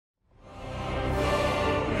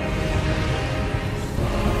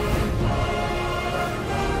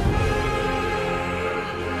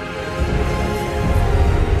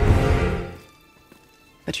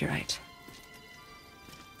But you're right.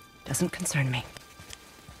 Doesn't concern me.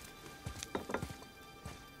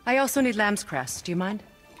 I also need lamb's cress. Do you mind?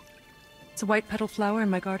 It's a white petal flower in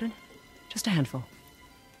my garden. Just a handful.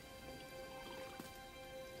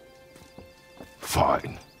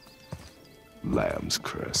 Fine. Lamb's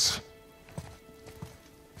cress.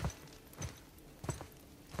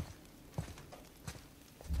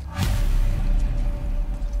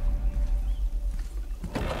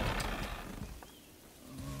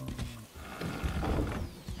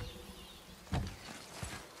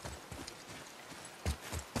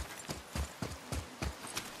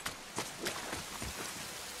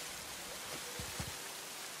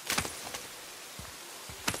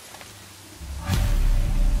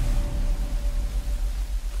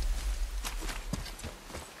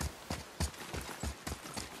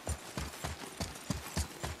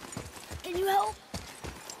 Can you help?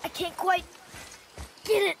 I can't quite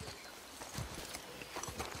get it.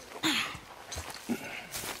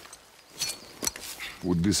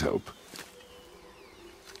 Would this help?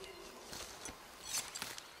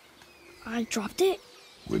 I dropped it?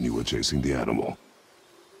 When you were chasing the animal.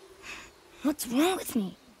 What's wrong with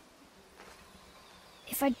me?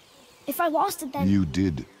 If I lost it, then... You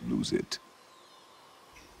did lose it.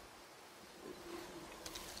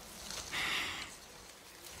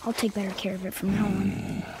 I'll take better care of it from now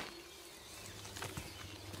on.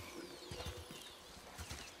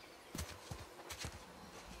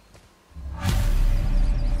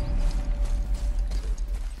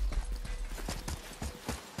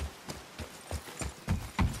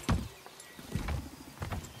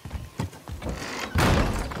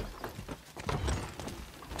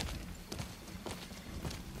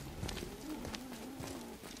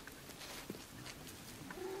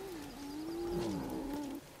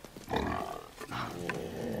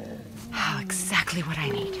 Exactly what I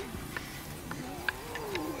need.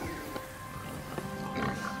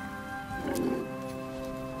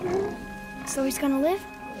 So he's gonna live?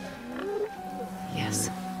 Yes.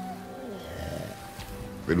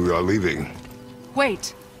 Then we are leaving.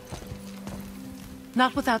 Wait.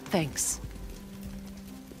 Not without thanks.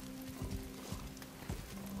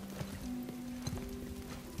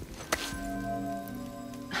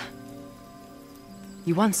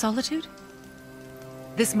 You want solitude?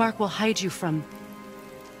 This mark will hide you from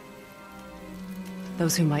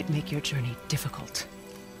those who might make your journey difficult.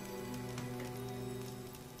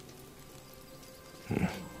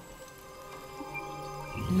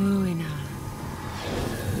 Luina.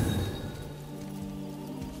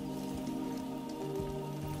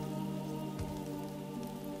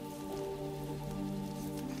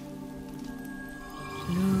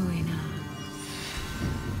 Luina.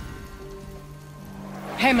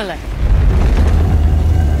 Hemele.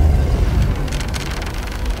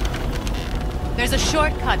 There's a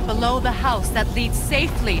shortcut below the house that leads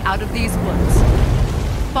safely out of these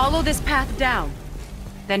woods. Follow this path down,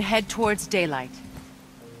 then head towards daylight.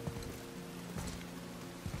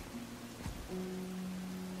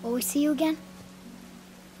 Will we see you again?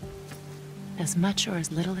 As much or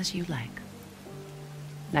as little as you like.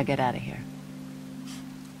 Now get out of here.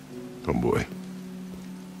 Tomboy.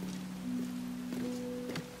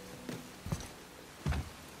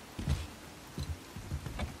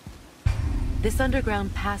 This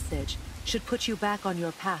underground passage should put you back on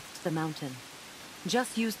your path to the mountain.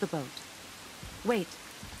 Just use the boat. Wait,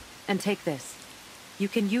 and take this. You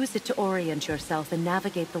can use it to orient yourself and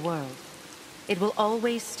navigate the world. It will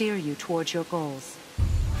always steer you towards your goals.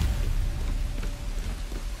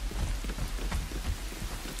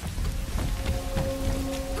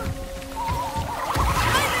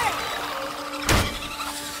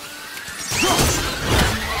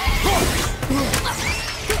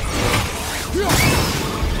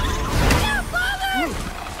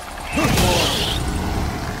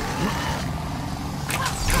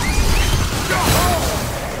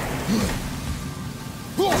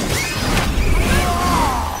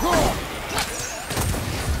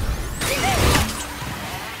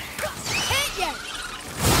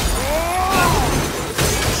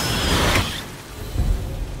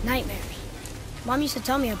 Nightmares. Mom used to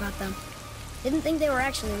tell me about them. Didn't think they were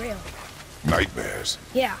actually real. Nightmares?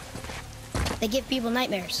 Yeah. They give people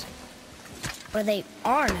nightmares. Or they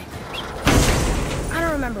are nightmares. I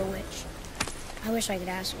don't remember which. I wish I could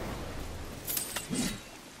ask her.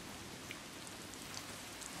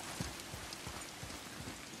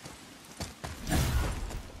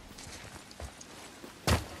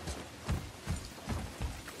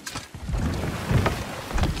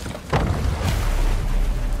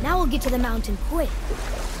 Now we'll get to the mountain quick.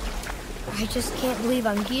 I just can't believe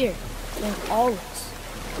I'm here, doing all this.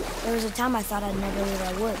 There was a time I thought I'd never leave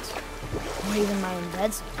our woods, or even my own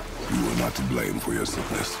beds. You are not to blame for your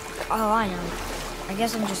sickness. Oh, I know. I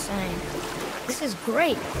guess I'm just saying. This is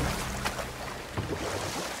great.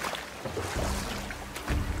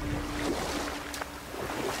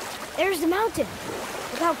 There's the mountain.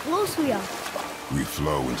 Look how close we are. We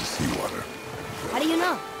flow into seawater. How do you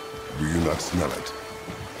know? Do you not smell it?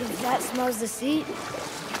 If that smells the sea,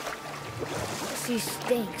 the sea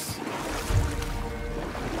stinks.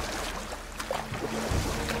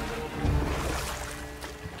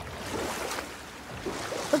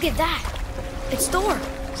 Look at that. It's Thor.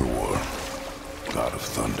 Thor, god of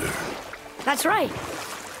thunder. That's right.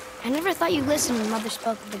 I never thought you listened when Mother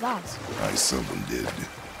spoke of the gods. I seldom did.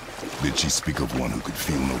 Did she speak of one who could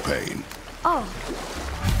feel no pain? Oh,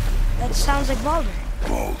 that sounds like Baldur.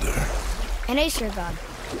 Baldur. An Aesir god,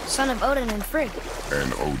 son of Odin and Frigg.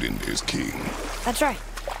 And Odin is king. That's right.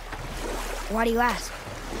 Why do you ask?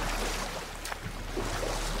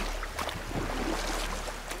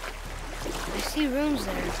 I see runes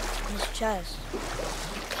there in his chest.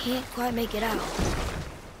 Can't quite make it out.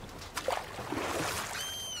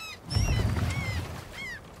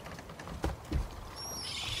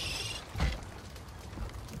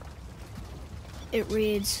 It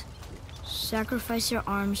reads, "Sacrifice your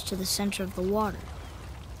arms to the center of the water.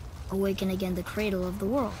 Awaken again the cradle of the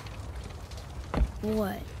world."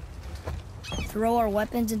 What? Throw our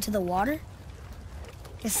weapons into the water?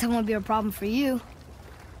 Guess that won't be a problem for you.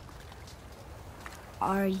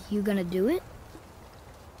 Are you gonna do it?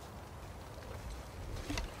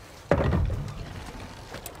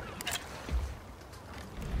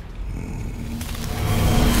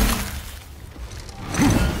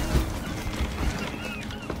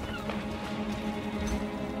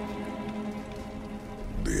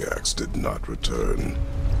 The axe did not return.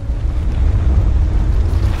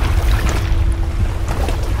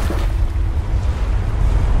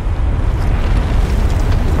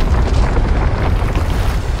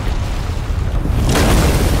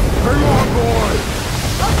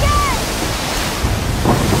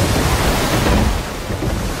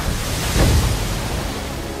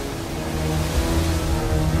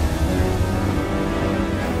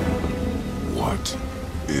 What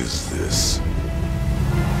is this?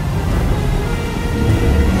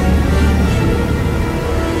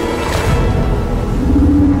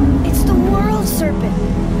 It's the world serpent.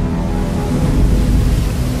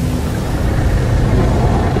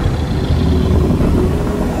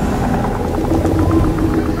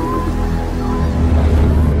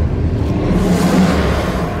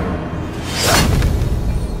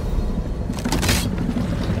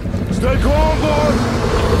 Stay calm, boy!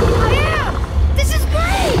 I am! This is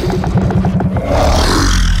great!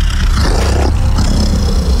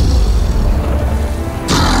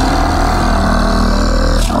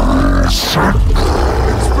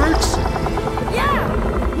 It speaks? Yeah!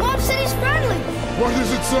 Mom said he's friendly! What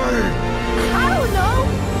does it say? I don't know!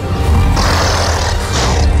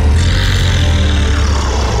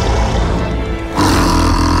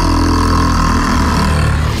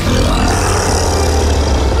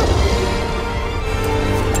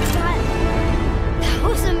 That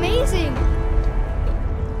was amazing!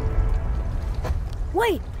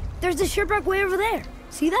 Wait! There's the shipwreck way over there.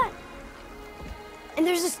 See that? And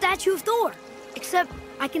there's a statue of Thor. Except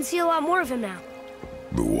I can see a lot more of him now.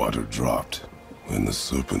 The water dropped, and the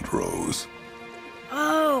serpent rose.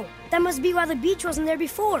 Oh, that must be why the beach wasn't there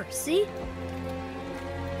before, see?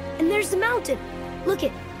 And there's the mountain. Look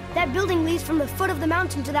it, that building leads from the foot of the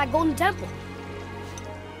mountain to that golden temple.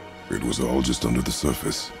 It was all just under the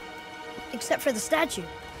surface. Except for the statue.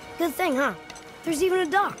 Good thing, huh? There's even a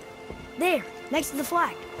dock. There, next to the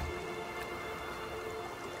flag.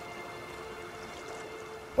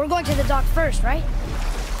 We're going to the dock first, right?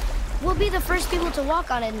 We'll be the first people to walk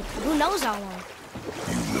on it in who knows how long.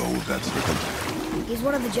 You know that serpent? He's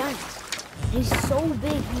one of the giants. He's so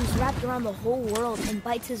big he's wrapped around the whole world and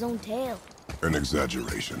bites his own tail. An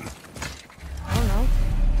exaggeration. I don't know.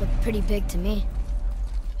 Looked pretty big to me.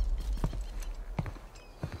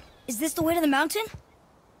 Is this the way to the mountain?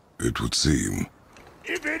 It would seem.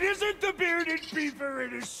 If it isn't the bearded beaver,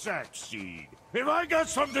 it is sack seed. Have I got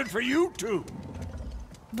something for you too?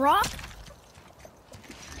 Brock?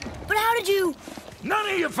 But how did you... None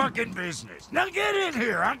of your fucking business. Now get in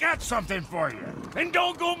here. I got something for you. And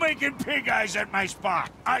don't go making pig eyes at my spot.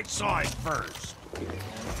 I saw it first.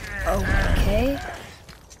 Okay.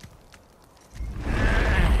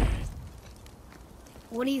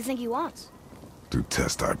 What do you think he wants? To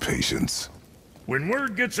test our patience. When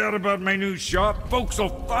word gets out about my new shop, folks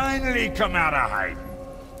will finally come out of hiding.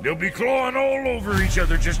 They'll be clawing all over each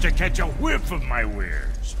other just to catch a whiff of my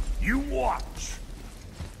wares. You watch.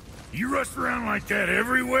 You rust around like that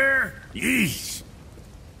everywhere? Yeesh.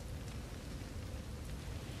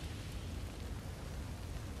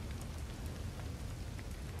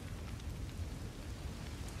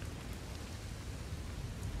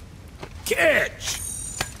 Catch!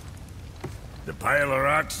 The pile of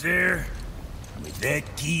rocks there? With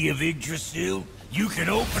that key of Yggdrasil, you can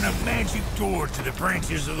open a magic door to the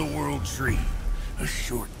branches of the World Tree. A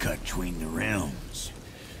shortcut between the realms.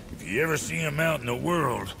 If you ever see him out in the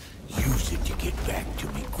world, use it to get back to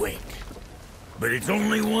me quick. But it's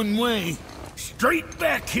only one way. Straight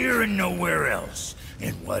back here and nowhere else.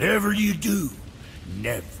 And whatever you do,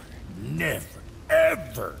 never,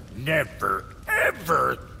 ever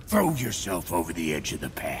throw yourself over the edge of the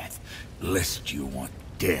path, lest you want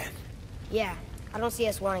death. Yeah, I don't see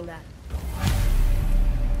us wanting that.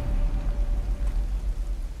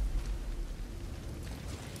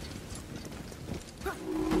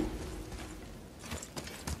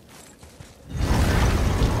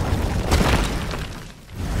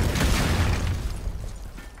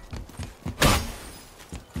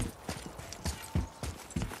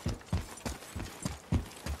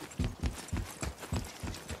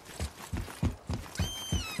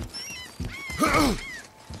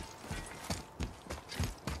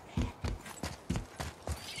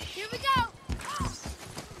 Here we go!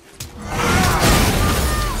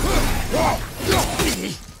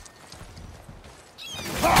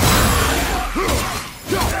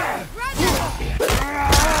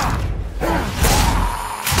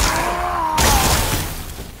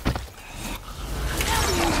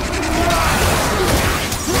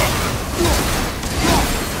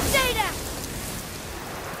 Stay down!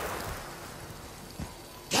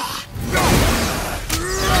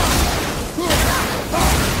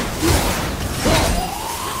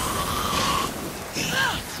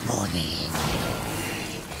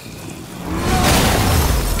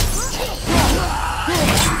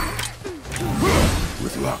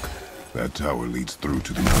 With luck, that tower leads through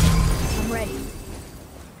to the mountain. I'm ready.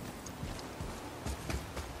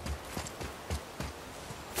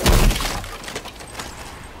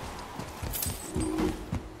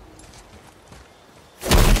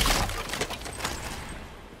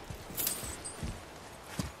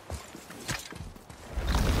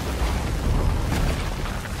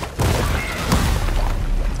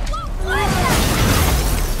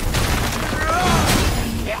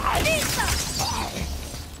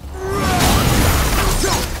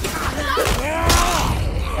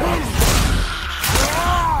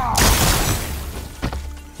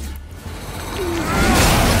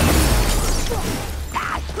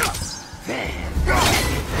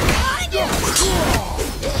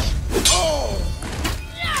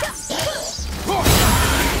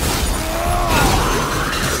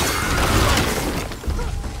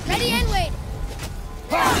 Ready and wait.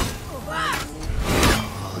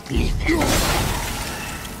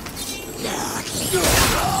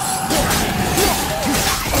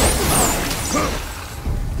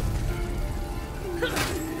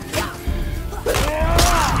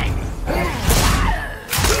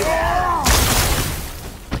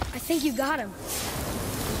 I think you got him.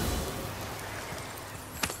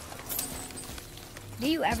 Do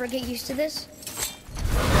you ever get used to this?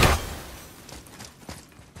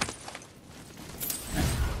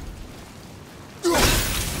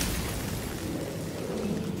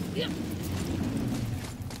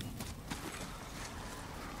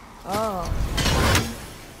 Oh.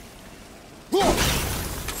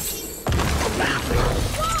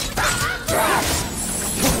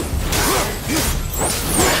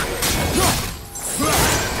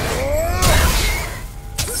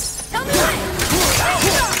 Tell me when!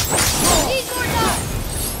 Need more dogs!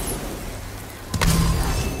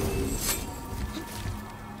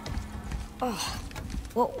 Oh,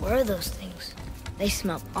 what were those things? They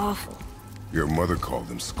smelled awful. Your mother called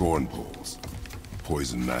them scorn poles.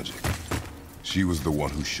 Poison magic. She was the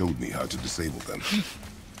one who showed me how to disable them.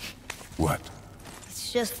 What?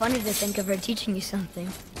 It's just funny to think of her teaching you something.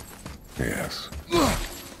 Yes.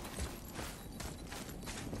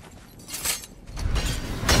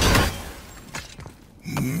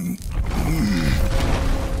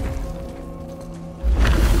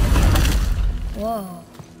 Whoa.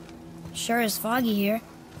 Sure is foggy here.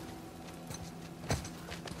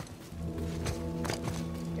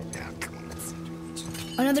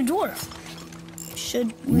 Another door.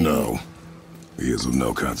 Should we... No. He is of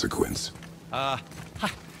no consequence. Hi.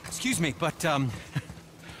 Excuse me, but,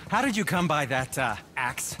 how did you come by that,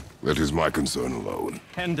 axe? That is my concern alone.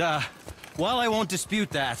 And, while I won't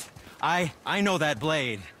dispute that, I know that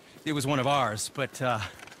blade. It was one of ours, but,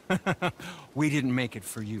 we didn't make it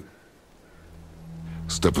for you.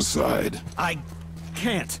 Step aside. I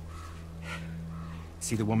can't.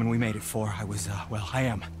 See, the woman we made it for, well, I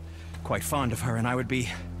am quite fond of her, and I would be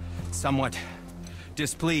somewhat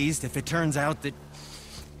displeased if it turns out that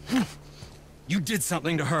you did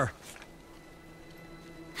something to her.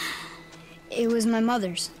 It was my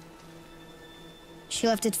mother's. She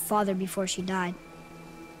left its father before she died.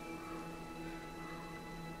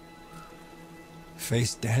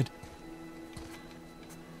 Faye's dead?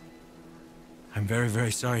 I'm very,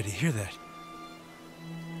 very sorry to hear that.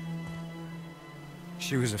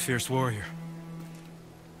 She was a fierce warrior.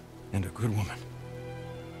 And a good woman.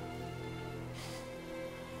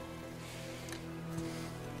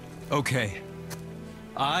 Okay.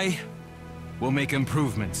 I will make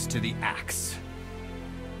improvements to the axe.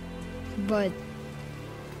 But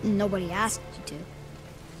nobody asked you to.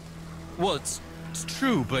 Well, it's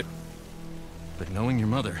true, but knowing your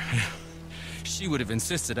mother, she would have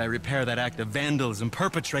insisted I repair that act of vandalism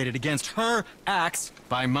perpetrated against her axe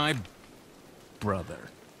by my brother.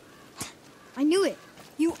 I knew it.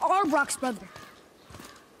 You are Brock's brother.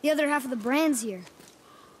 The other half of the brand's here.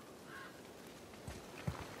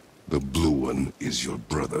 The blue one is your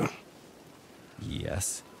brother.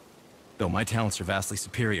 Yes. Though my talents are vastly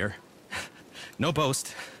superior. No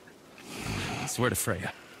boast. I swear to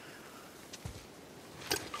Freya.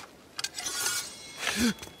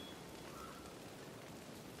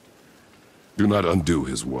 Do not undo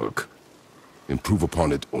his work. Improve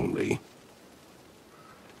upon it only.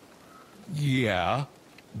 Yeah,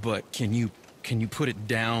 but can you put it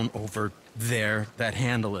down over there? That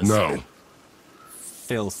handle is... No.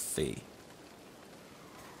 Filthy.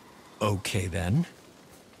 Okay, then.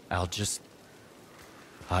 I will just...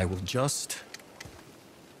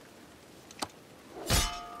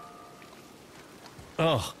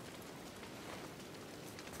 Oh.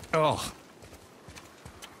 Oh.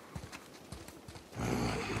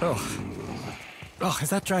 Oh. Oh, is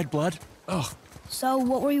that dried blood? Oh. So,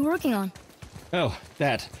 what were you working on? Oh,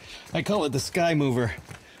 that. I call it the Sky Mover.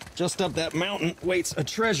 Just up that mountain waits a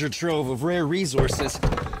treasure trove of rare resources.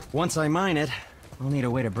 Once I mine it, I'll need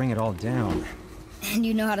a way to bring it all down. And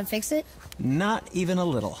you know how to fix it? Not even a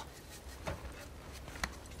little.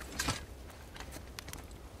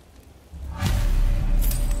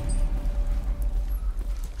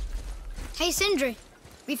 Hey, Sindri.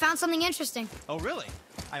 We found something interesting. Oh, really?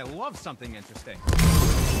 I love something interesting.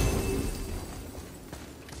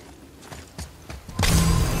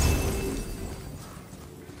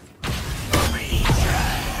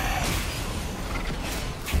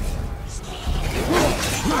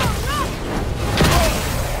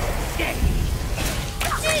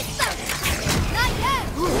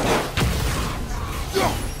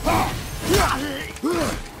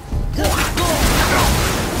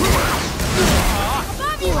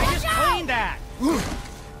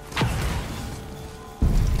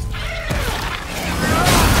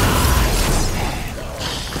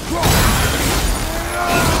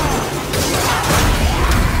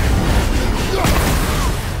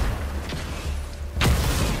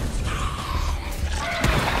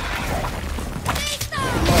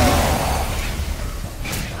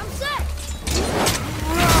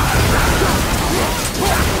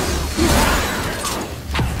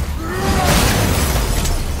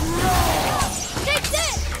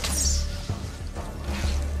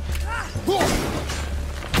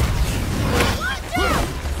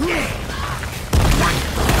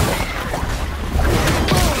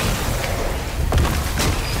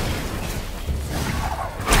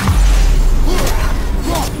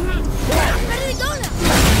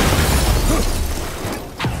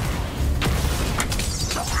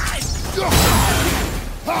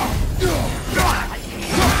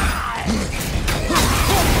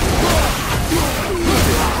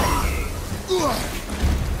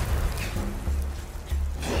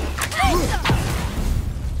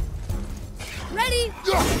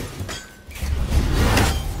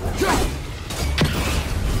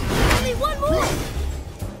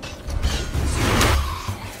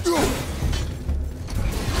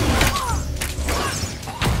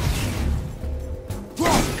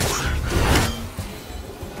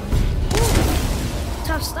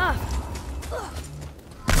 Tough stuff.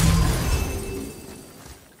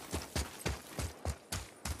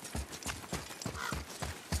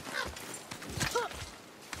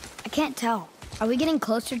 I can't tell. Are we getting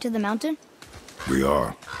closer to the mountain? We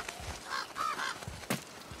are.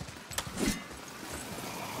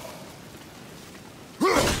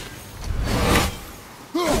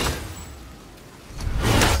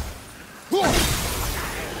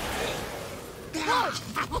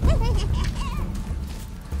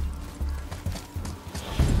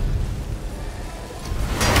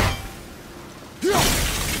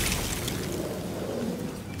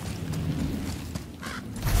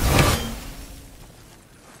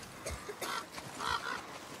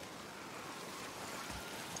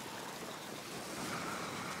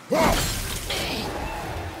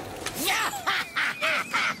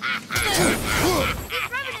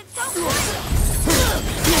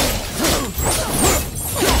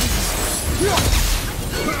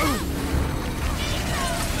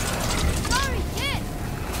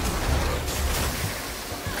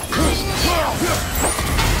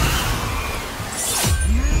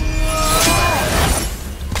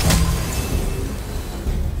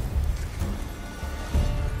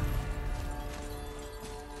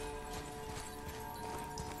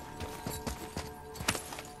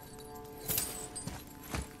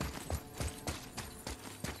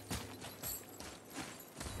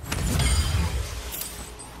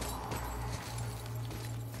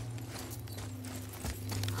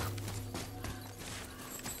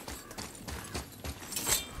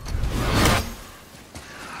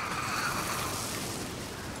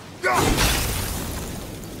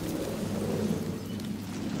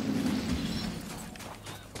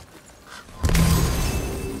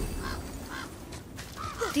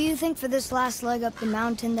 Do you think for this last leg up the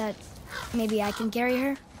mountain that maybe I can carry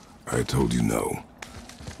her? I told you no.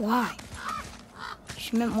 Why?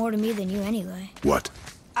 She meant more to me than you anyway. What?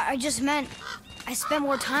 I just meant I spent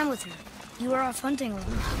more time with her. You were off hunting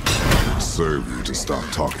alone. Serve you to stop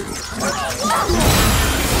talking. These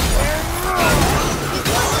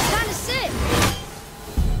ones look kind of sick.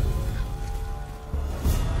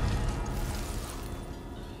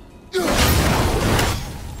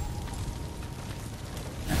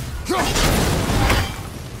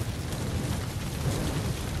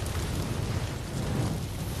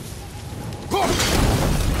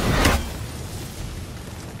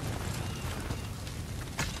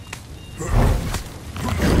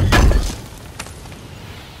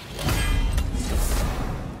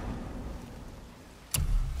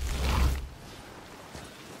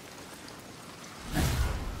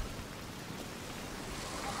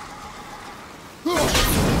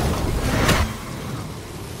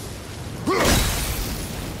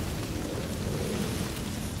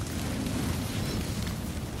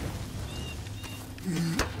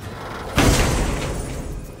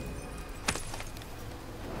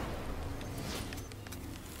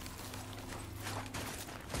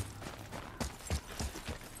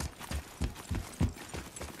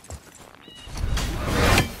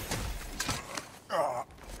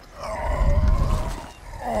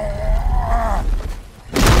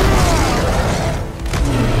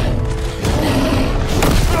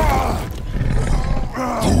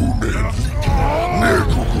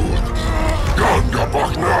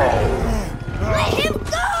 Let him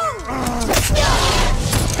go!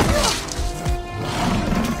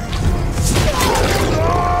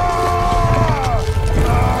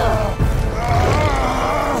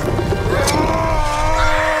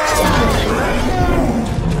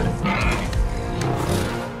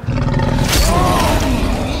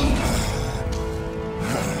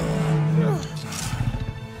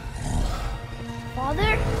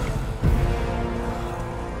 Father?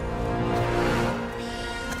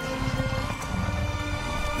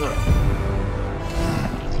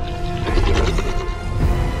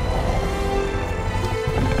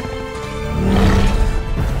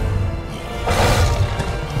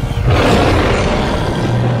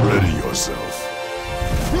 Ready yourself.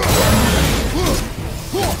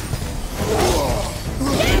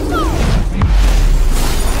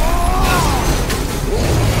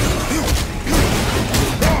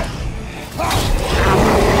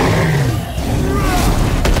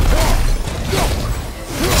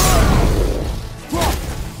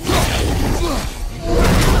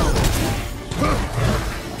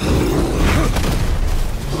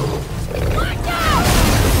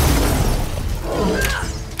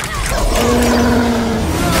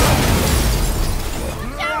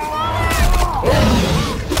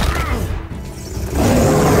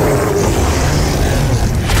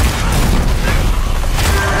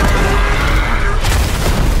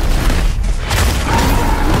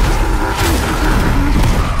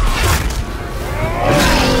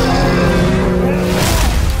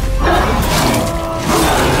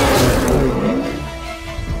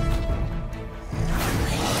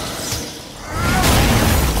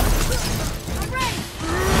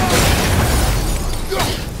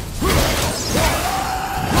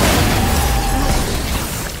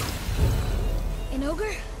 An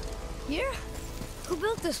ogre? Here? Who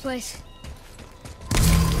built this place?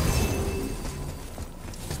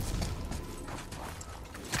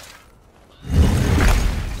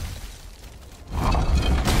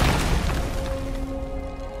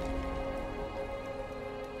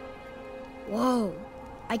 Whoa.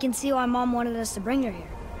 I can see why Mom wanted us to bring her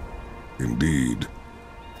here. Indeed.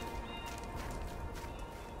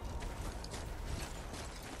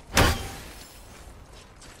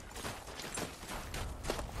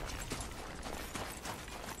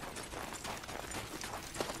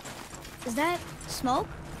 Is that smoke?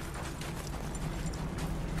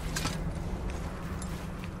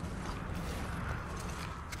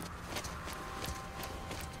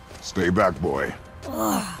 Stay back, boy.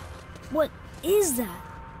 Ugh. What is that?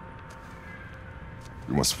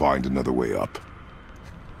 We must find another way up.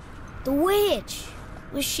 The witch!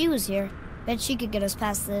 Wish she was here. Bet she could get us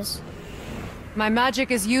past this. My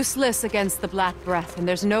magic is useless against the Black Breath, and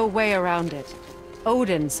there's no way around it.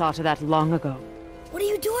 Odin saw to that long ago. What are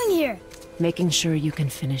you doing here? Making sure you can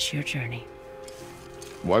finish your journey.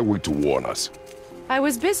 Why wait to warn us? I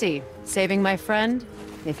was busy, saving my friend,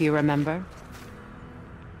 if you remember.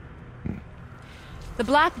 The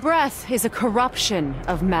Black Breath is a corruption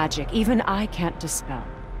of magic even I can't dispel.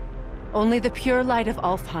 Only the pure light of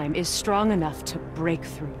Alfheim is strong enough to break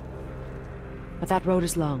through. But that road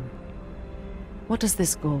is long. What does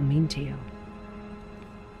this goal mean to you?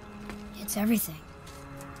 It's everything.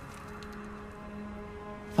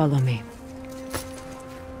 Follow me.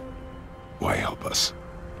 Why help us?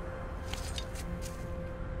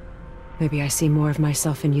 Maybe I see more of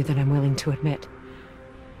myself in you than I'm willing to admit.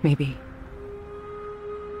 Maybe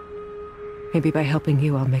by helping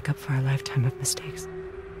you, I'll make up for a lifetime of mistakes.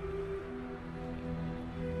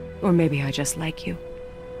 Or maybe I just like you.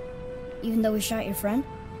 Even though we shot your friend?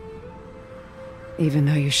 Even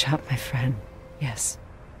though you shot my friend, yes.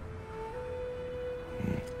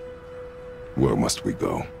 Where must we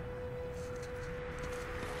go?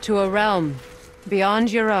 To a realm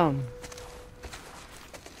beyond your own.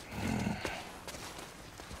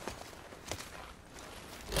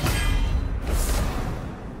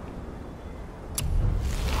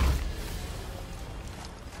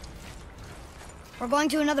 We're going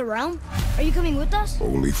to another realm? Are you coming with us?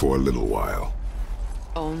 Only for a little while.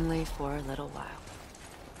 Only for a little while.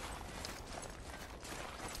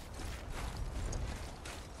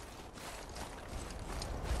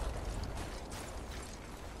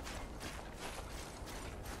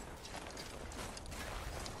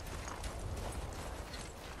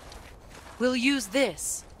 We'll use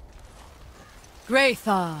this.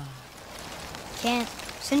 Greythaw. Can't.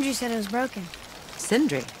 Sindri said it was broken.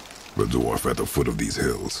 Sindri? The dwarf at the foot of these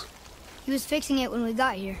hills. He was fixing it when we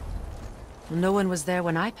got here. No one was there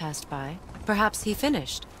when I passed by. Perhaps he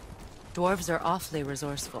finished. Dwarves are awfully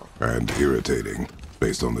resourceful. And irritating,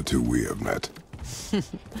 based on the two we have met.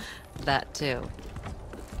 That too.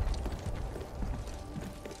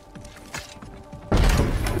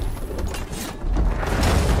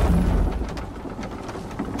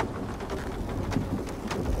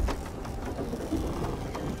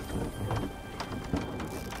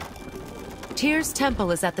 Tyr's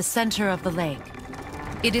temple is at the center of the lake.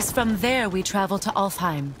 It is from there we travel to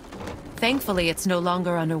Alfheim. Thankfully, it's no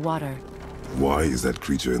longer underwater. Why is that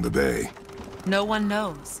creature in the bay? No one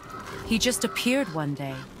knows. He just appeared one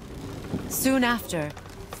day. Soon after,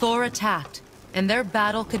 Thor attacked, and their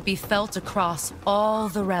battle could be felt across all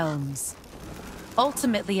the realms.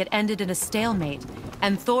 Ultimately, it ended in a stalemate,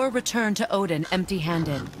 and Thor returned to Odin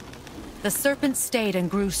empty-handed. The serpent stayed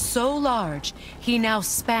and grew so large, he now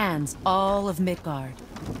spans all of Midgard.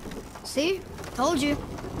 See? Told you.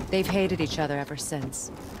 They've hated each other ever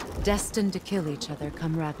since. Destined to kill each other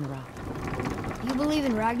come Ragnarok. You believe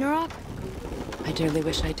in Ragnarok? I dearly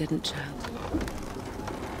wish I didn't, child.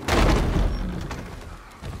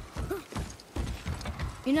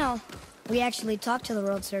 You know, we actually talked to the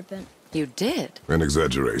world serpent. You did? An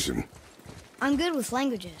exaggeration. I'm good with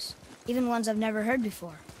languages, even ones I've never heard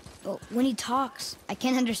before. But when he talks, I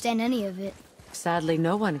can't understand any of it. Sadly,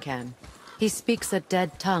 no one can. He speaks a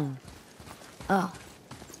dead tongue. Oh.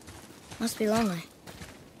 Must be lonely.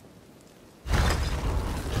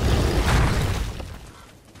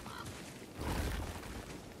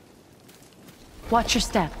 Watch your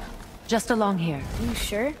step. Just along here. You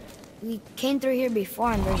sure? We came through here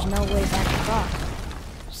before and there's no way back across.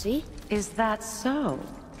 See? Is that so?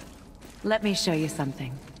 Let me show you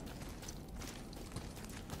something.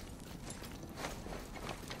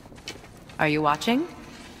 Are you watching?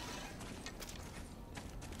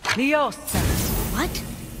 Liosa! What?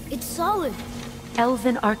 It's solid.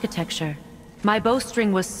 Elven architecture. My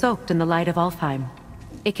bowstring was soaked in the light of Alfheim.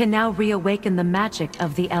 It can now reawaken the magic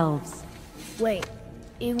of the elves. Wait,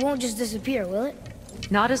 it won't just disappear, will it?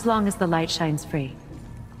 Not as long as the light shines free.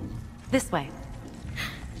 This way.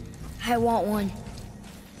 I want one.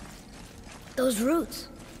 Those roots.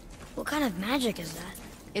 What kind of magic is that?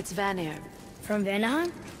 It's Vanir. From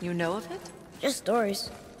Vanaheim? You know of it? Just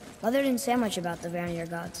stories. Mother didn't say much about the Vanir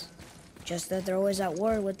gods. Just that they're always at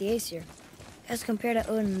war with the Aesir. As compared to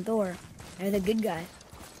Odin and Thor, they're the good guys.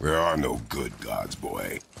 There are no good gods,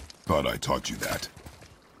 boy. Thought I taught you that.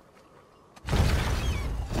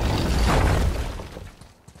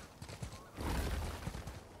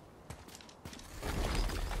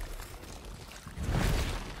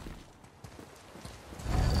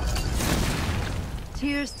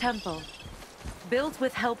 Tyr's temple. Built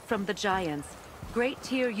with help from the giants, Great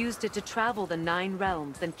Tyr used it to travel the 9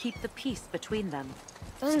 realms and keep the peace between them.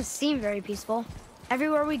 Doesn't seem very peaceful.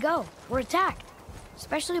 Everywhere we go, we're attacked.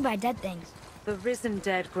 Especially by dead things. The risen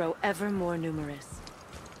dead grow ever more numerous.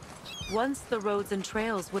 Once the roads and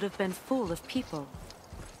trails would have been full of people.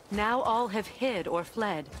 Now all have hid or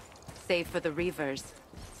fled, save for the Reavers,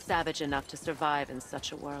 savage enough to survive in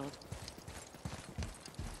such a world.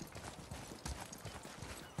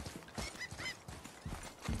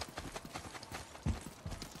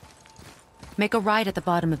 Make a right at the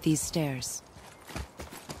bottom of these stairs.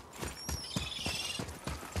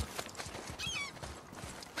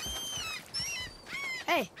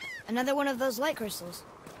 Hey, another one of those light crystals.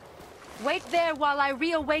 Wait there while I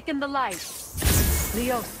reawaken the light.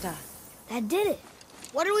 Leosta. That did it.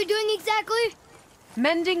 What are we doing exactly?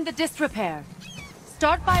 Mending the disrepair.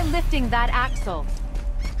 Start by lifting that axle.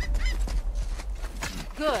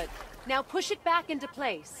 Good. Now push it back into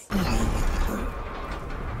place.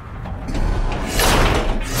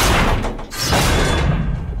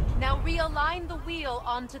 Now realign the wheel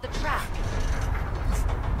onto the track.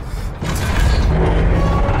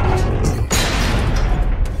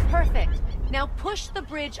 Perfect. Now push the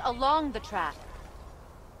bridge along the track.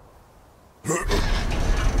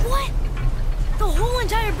 What? The whole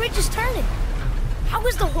entire bridge is turning. How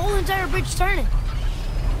is the whole entire bridge turning?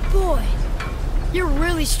 Boy, you're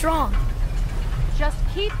really strong. Just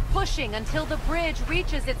keep pushing until the bridge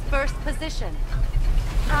reaches its first position.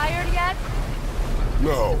 Tired yet?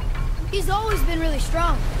 No. He's always been really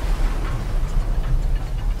strong.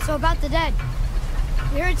 So about the dead.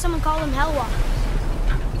 We heard someone call them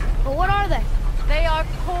Hellwalkers. But what are they? They are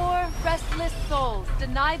poor, restless souls,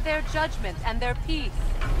 denied their judgment and their peace.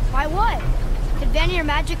 Why what? Could Vanir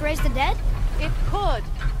magic raise the dead? It could,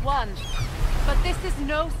 once. But this is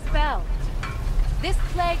no spell. This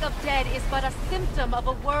plague of dead is but a symptom of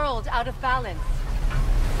a world out of balance.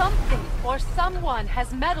 Something or someone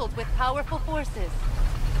has meddled with powerful forces.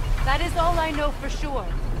 That is all I know for sure.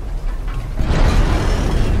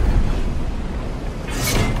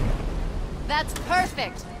 That's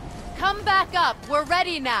perfect. Come back up. We're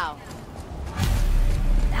ready now.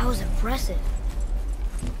 That was impressive.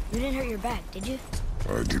 You didn't hurt your back, did you?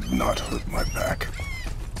 I did not hurt my back.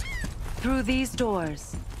 Through these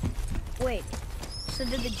doors. Wait, so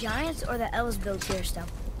did the giants or the elves build Tyr's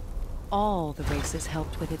temple? All the races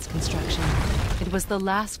helped with its construction. It was the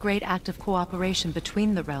last great act of cooperation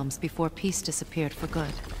between the realms before peace disappeared for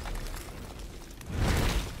good.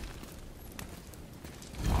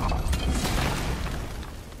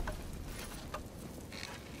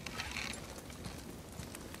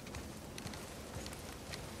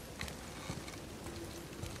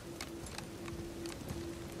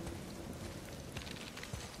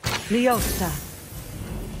 Leosta.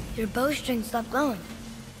 Your bowstring stopped glowing.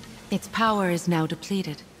 Its power is now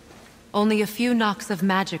depleted. Only a few knocks of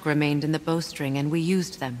magic remained in the bowstring, and we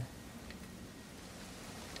used them.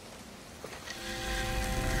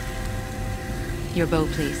 Your bow,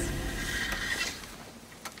 please.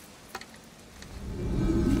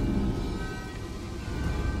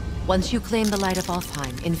 Once you claim the Light of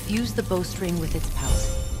Alfheim, infuse the bowstring with its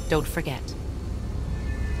power. Don't forget.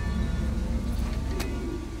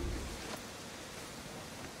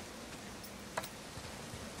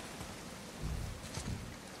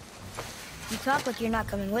 You talk like you're not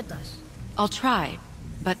coming with us. I'll try,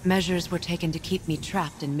 but measures were taken to keep me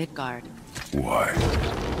trapped in Midgard. Why?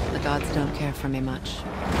 The gods don't care for me much.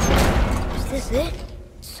 Is this it?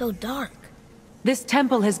 It's so dark. This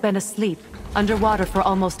temple has been asleep, underwater for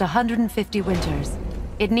almost 150 winters.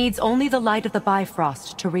 It needs only the light of the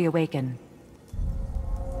Bifrost to reawaken.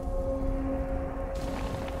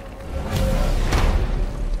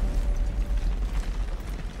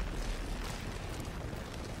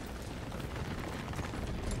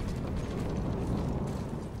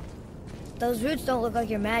 Those roots don't look like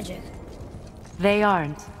your magic. They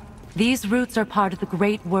aren't. These roots are part of the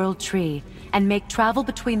Great World Tree, and make travel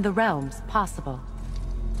between the realms possible.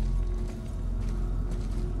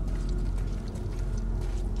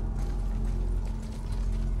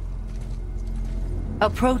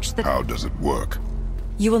 Approach the... How does it work?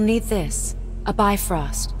 You will need this, a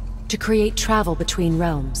Bifrost, to create travel between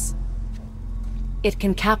realms. It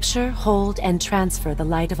can capture, hold, and transfer the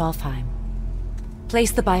Light of Alfheim.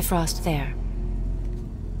 Place the Bifrost there.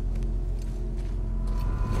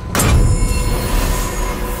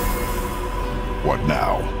 What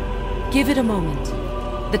now? Give it a moment.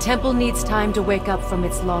 The temple needs time to wake up from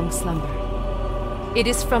its long slumber. It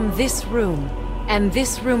is from this room, and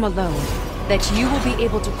this room alone, that you will be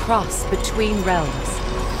able to cross between realms.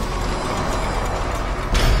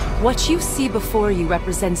 What you see before you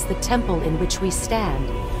represents the temple in which we stand,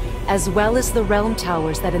 as well as the realm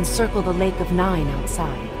towers that encircle the Lake of Nine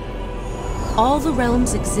outside. All the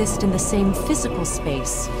realms exist in the same physical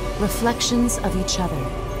space, reflections of each other.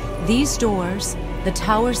 These doors, the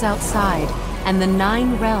towers outside, and the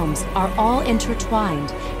 9 realms are all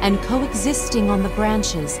intertwined and coexisting on the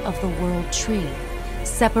branches of the World Tree,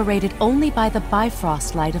 separated only by the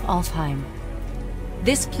Bifrost light of Alfheim.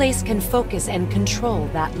 This place can focus and control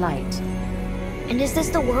that light. And is this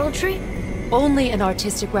the World Tree? Only an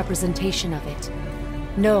artistic representation of it.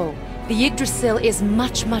 No, the Yggdrasil is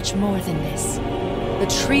much, much more than this.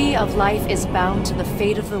 The Tree of Life is bound to the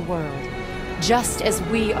fate of the world, just as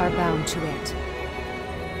we are bound to it.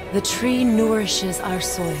 The tree nourishes our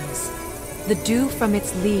soils. The dew from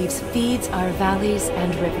its leaves feeds our valleys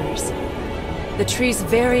and rivers. The tree's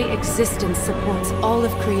very existence supports all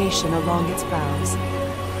of creation along its boughs.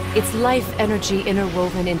 Its life energy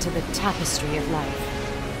interwoven into the tapestry of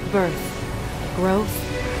life. Birth,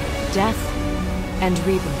 growth, death, and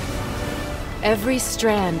rebirth. Every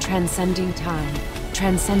strand transcending time,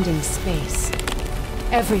 transcending space.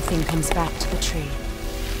 Everything comes back to the tree.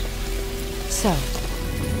 So,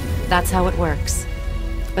 that's how it works.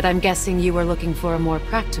 But I'm guessing you were looking for a more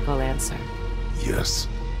practical answer. Yes.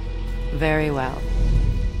 Very well.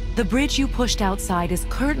 The bridge you pushed outside is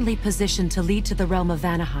currently positioned to lead to the realm of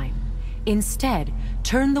Vanaheim. Instead,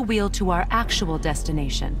 turn the wheel to our actual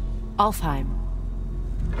destination, Alfheim.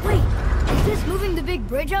 Wait, is this moving the big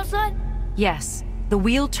bridge outside? Yes. The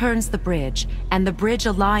wheel turns the bridge, and the bridge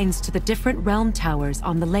aligns to the different realm towers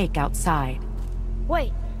on the lake outside.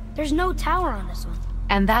 Wait, there's no tower on this one.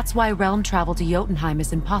 And that's why realm travel to Jotunheim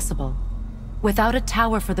is impossible. Without a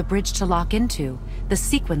tower for the bridge to lock into, the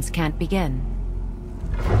sequence can't begin.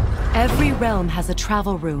 Every realm has a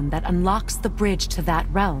travel rune that unlocks the bridge to that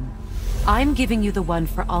realm. I'm giving you the one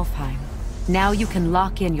for Alfheim. Now you can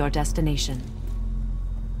lock in your destination.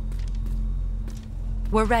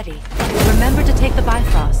 We're ready. Remember to take the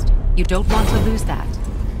Bifrost. You don't want to lose that.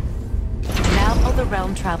 Now the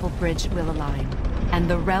realm travel bridge will align, and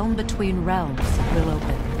the realm between realms will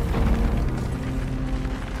open.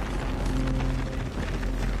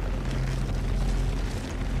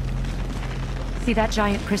 See that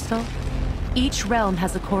giant crystal? Each realm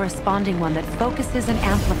has a corresponding one that focuses and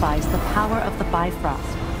amplifies the power of the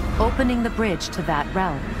Bifrost, opening the bridge to that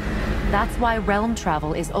realm. That's why realm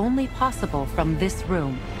travel is only possible from this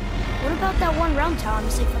room. What about that one realm tower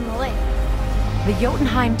missing from the lake? The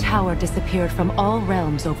Jotunheim Tower disappeared from all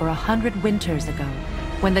realms over 100 winters ago,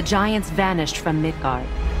 when the giants vanished from Midgard.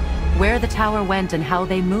 Where the tower went and how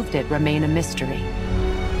they moved it remain a mystery.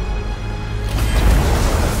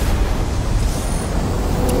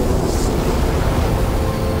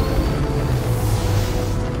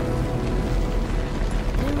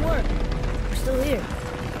 Didn't work. We're still here.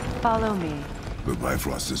 Follow me. The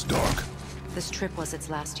Bifrost is dark. This trip was its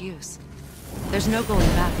last use. There's no going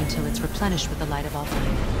back until it's replenished with the light of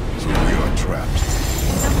Alfheim. So we are trapped.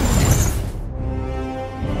 Someone